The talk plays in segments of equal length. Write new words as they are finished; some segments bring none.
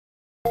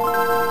What's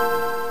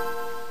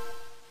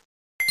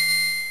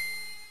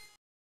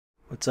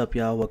up,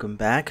 y'all? Welcome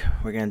back.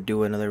 We're gonna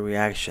do another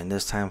reaction,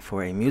 this time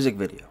for a music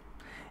video.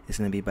 It's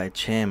gonna be by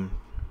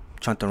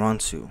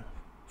Chantarangsu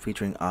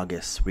featuring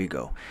August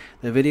Rigo.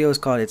 The video is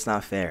called It's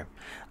Not Fair.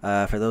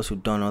 For those who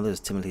don't know, this is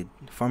Timothy,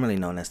 formerly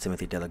known as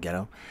Timothy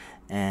Delgado,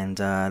 and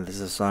this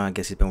is a song I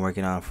guess he's been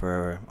working on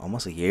for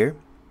almost a year.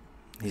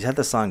 He's had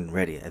the song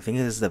ready. I think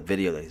this is the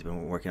video that he's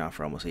been working on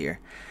for almost a year.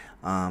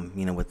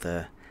 With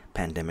the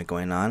pandemic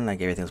going on,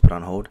 like everything was put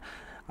on hold.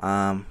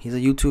 He's a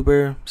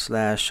YouTuber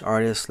slash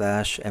artist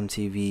slash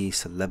MTV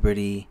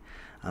celebrity.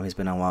 He's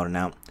been on Wild 'N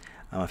Out.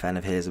 I'm a fan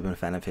of his. I've been a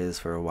fan of his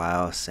for a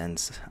while,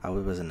 since I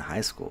was in high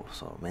school.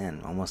 So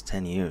man, almost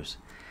 10 years.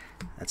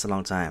 That's a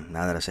long time,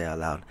 now that I say it out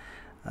loud.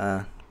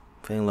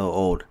 Feeling a little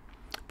old.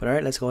 But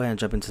alright, let's go ahead and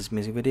jump into this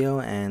music video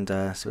and see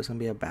what it's gonna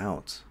be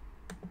about.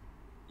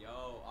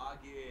 Yo,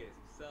 August,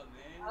 what's up,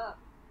 man?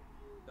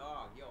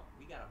 Dog, yo,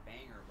 we got a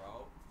banger,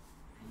 bro.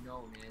 I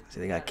know, man. See,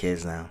 they got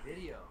kids now.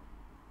 Video.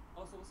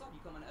 Oh, so what's up? You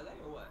coming to LA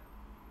or what?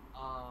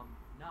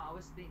 No, I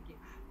was thinking.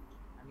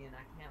 I mean,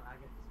 I can't. I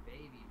got this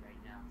baby right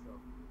now, so.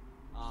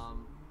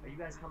 Are you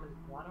guys coming to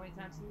Toronto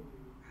anytime soon?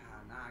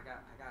 Nah, I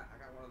got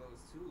one of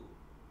those too.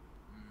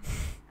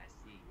 I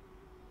see.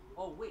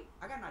 Oh wait,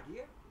 I got an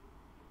idea.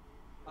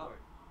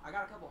 I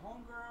got a couple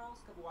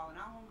homegirls, couple Wild 'N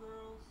Out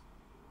homegirls.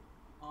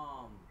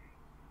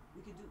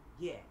 We could do.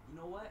 Yeah, you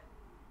know what?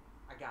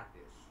 I got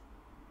this.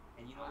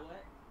 And you know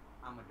what?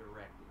 I'ma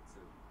direct it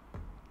too.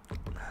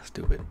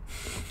 Stupid.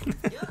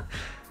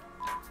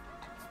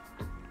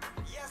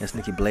 Yes,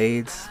 Nikki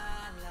Blades,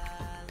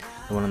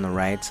 the one on the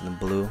right in the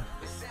blue.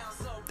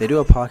 They do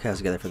a podcast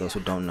together, for those who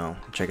don't know.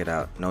 Check it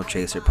out. No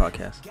Chaser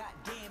podcast.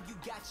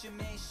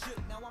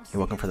 You're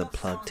welcome for the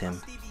plug,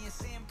 Tim.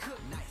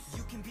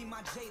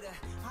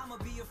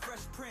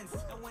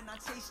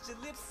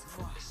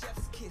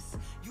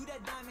 You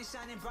that diamond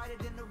shining brighter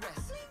than the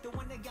rest. The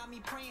one that got me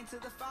praying to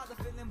the Father,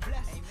 feeling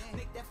blessed.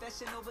 Make that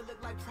fashion over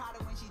look like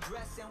Prada when she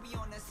dressed. And we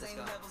on that same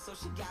level, so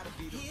she gotta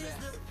be the best. Here's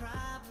the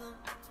problem,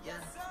 yeah.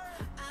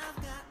 I've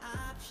got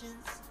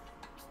options.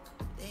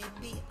 They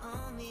be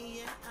on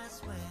me, yeah, I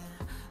swear.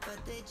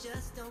 But they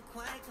just don't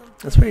quite compare.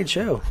 That's pretty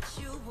chill.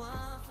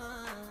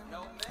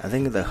 I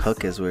think the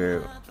hook is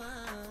where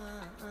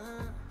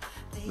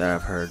that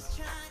I've heard.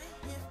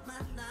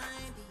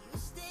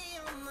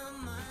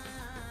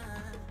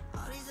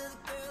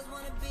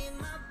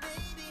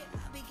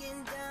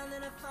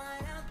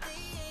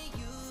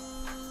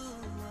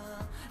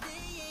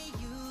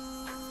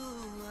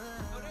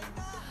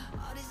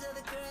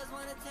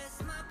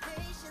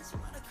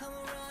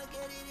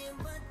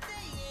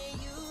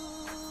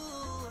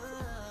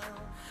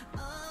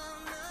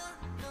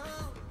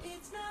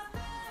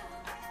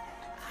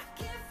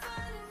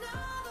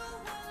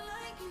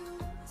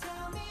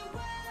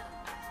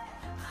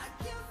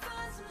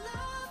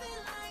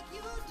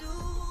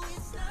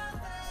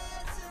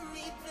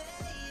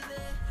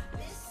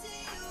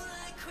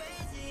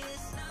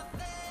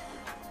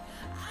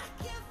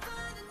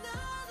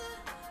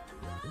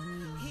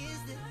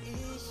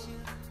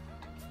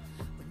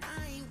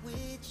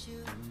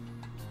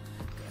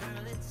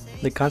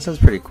 The concept's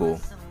pretty cool.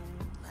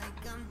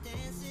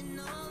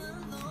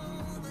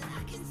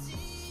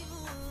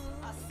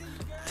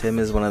 Tim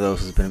is one of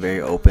those who's been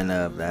very open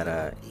of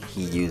that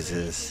he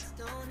uses,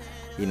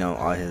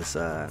 all his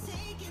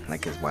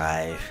like his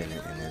wife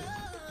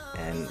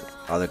and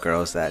all the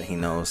girls that he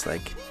knows,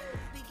 like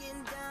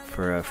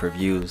for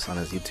views on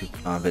his YouTube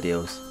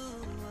videos.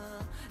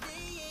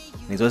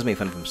 And he's always making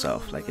fun of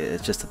himself. Like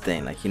it's just a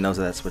thing. Like he knows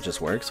that that's what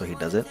just works, so he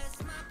does it.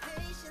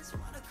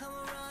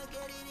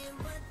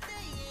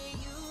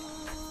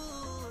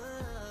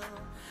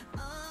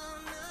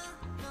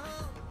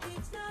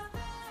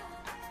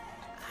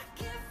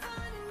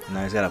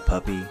 Now he's got a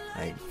puppy,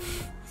 like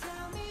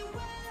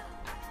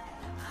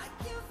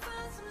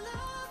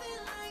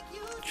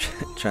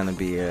trying to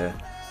be a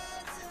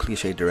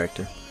cliche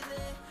director.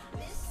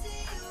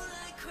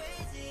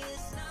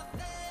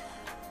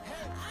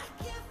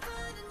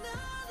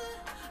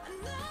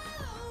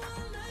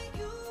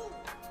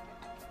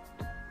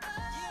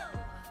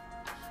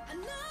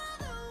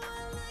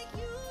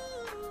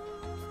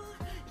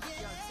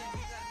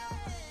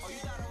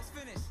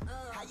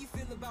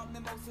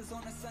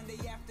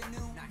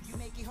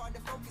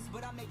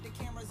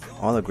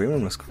 All the green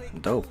room was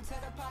dope.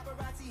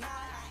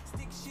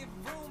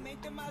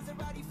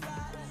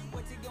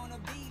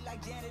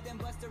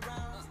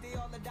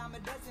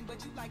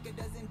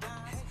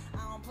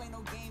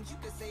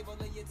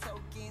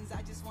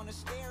 I just wanna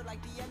stare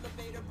like the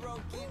elevator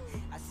broken.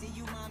 I see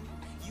you, mommy,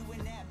 you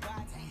in that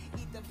box.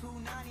 Eat the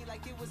punani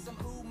like it was some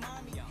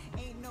umami.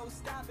 Ain't no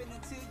stopping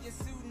until you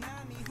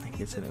tsunami. Like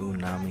it's an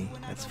unami.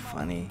 That's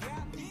funny.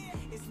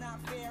 It's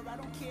not fair, I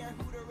don't care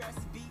who the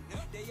rest be.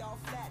 They all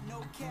flat,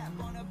 no cap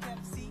on a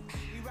Pepsi.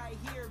 We right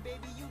here,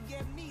 baby, you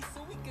get me.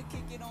 So we could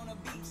kick it on a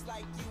beach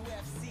like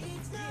UFC.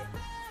 It's not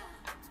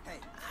fair. Hey,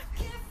 I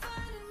can't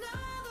find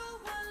another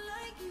one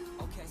like you.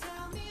 Okay.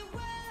 Tell me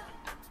where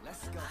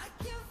let's go.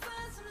 I can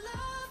find some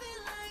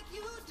loving like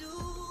you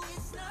do.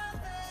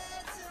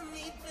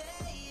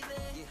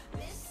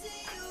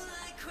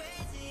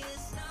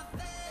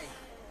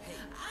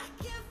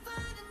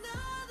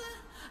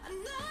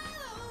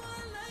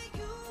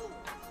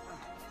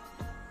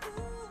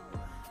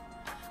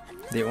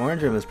 The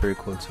orange room is pretty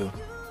cool too.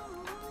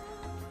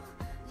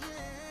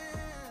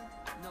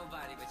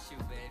 Nobody but you,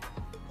 baby.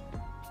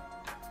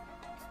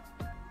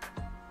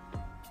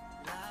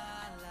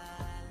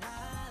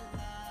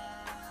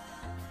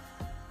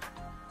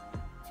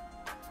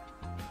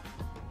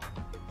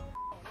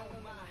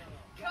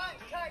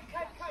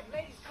 Cut,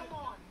 ladies, come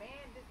on,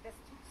 man. That's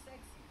too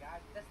sexy,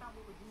 guys. That's not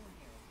what we're doing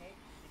here, okay?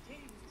 The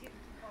titties is titties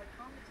too far.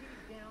 Calm the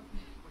titties down.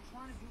 We're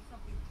trying to do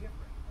something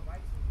different, all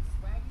right? So we're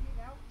swagging it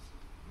out.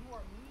 You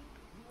are me,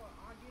 you are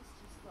August,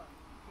 just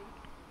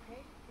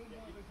okay? Okay,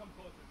 yeah, even come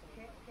closer.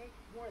 Okay.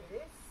 More of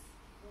this,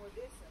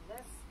 and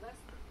less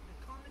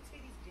calm the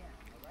titties down,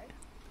 all right?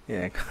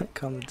 Yeah,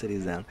 calm the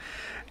titties down.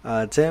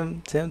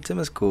 Tim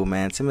is cool,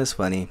 man. Tim is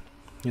funny.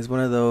 He's one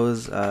of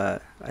those.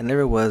 I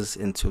never was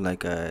into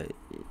like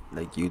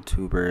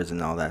YouTubers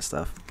and all that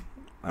stuff,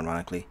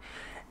 ironically.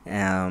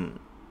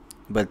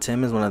 But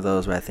Tim is one of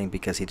those where I think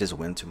because he just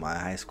went to my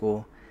high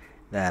school,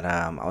 that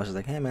I was just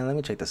like, hey man, let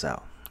me check this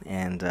out.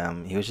 And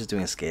he was just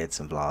doing skits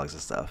and vlogs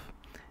and stuff,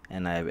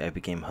 and I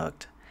became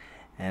hooked.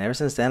 And ever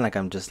since then, like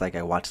I'm just like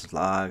I watch his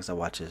vlogs, I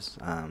watch his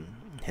I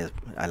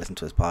listen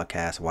to his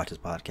podcast, I watch his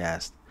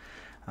podcast.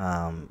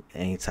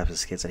 Any types of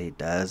skits that he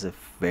does, if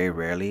very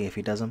rarely if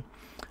he does them.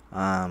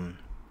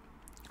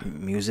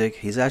 Music,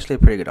 he's actually a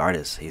pretty good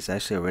artist. He's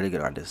actually a really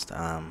good artist.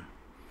 I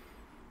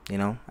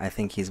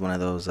think he's one of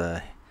those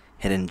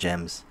hidden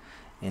gems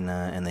in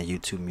the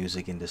YouTube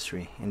music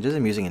industry and just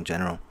in music in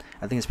general.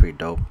 I think it's pretty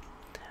dope.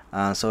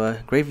 So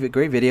a great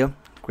video,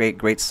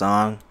 great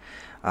song.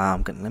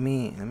 Let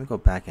me go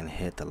back and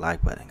hit the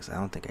like button because I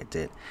don't think I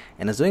did,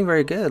 and it's doing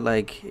very good.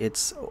 Like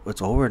it's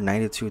over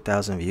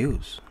 92,000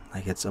 views.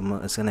 Like it's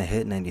gonna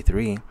hit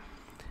 93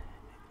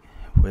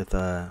 with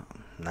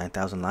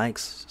 9,000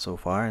 likes so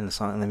far, and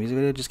the music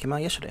video just came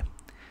out yesterday.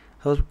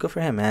 So good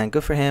for him, man.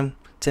 Good for him.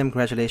 Tim,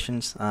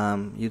 congratulations.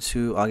 You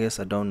too, August.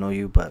 I don't know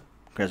you, but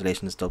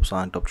congratulations. Dope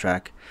song, dope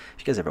track.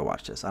 If you guys ever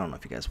watch this, I don't know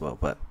if you guys will,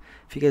 but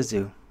if you guys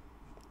do,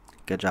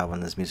 good job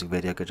on this music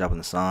video. Good job on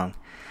the song.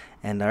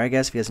 And alright,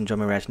 guys, if you guys enjoyed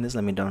me reacting this,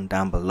 let me know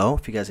down below.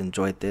 If you guys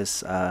enjoyed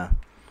this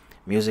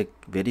music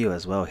video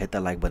as well, hit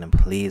that like button.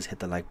 Please hit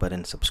the like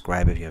button.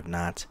 Subscribe if you have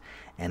not,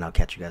 and I'll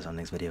catch you guys on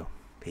the next video.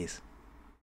 Peace.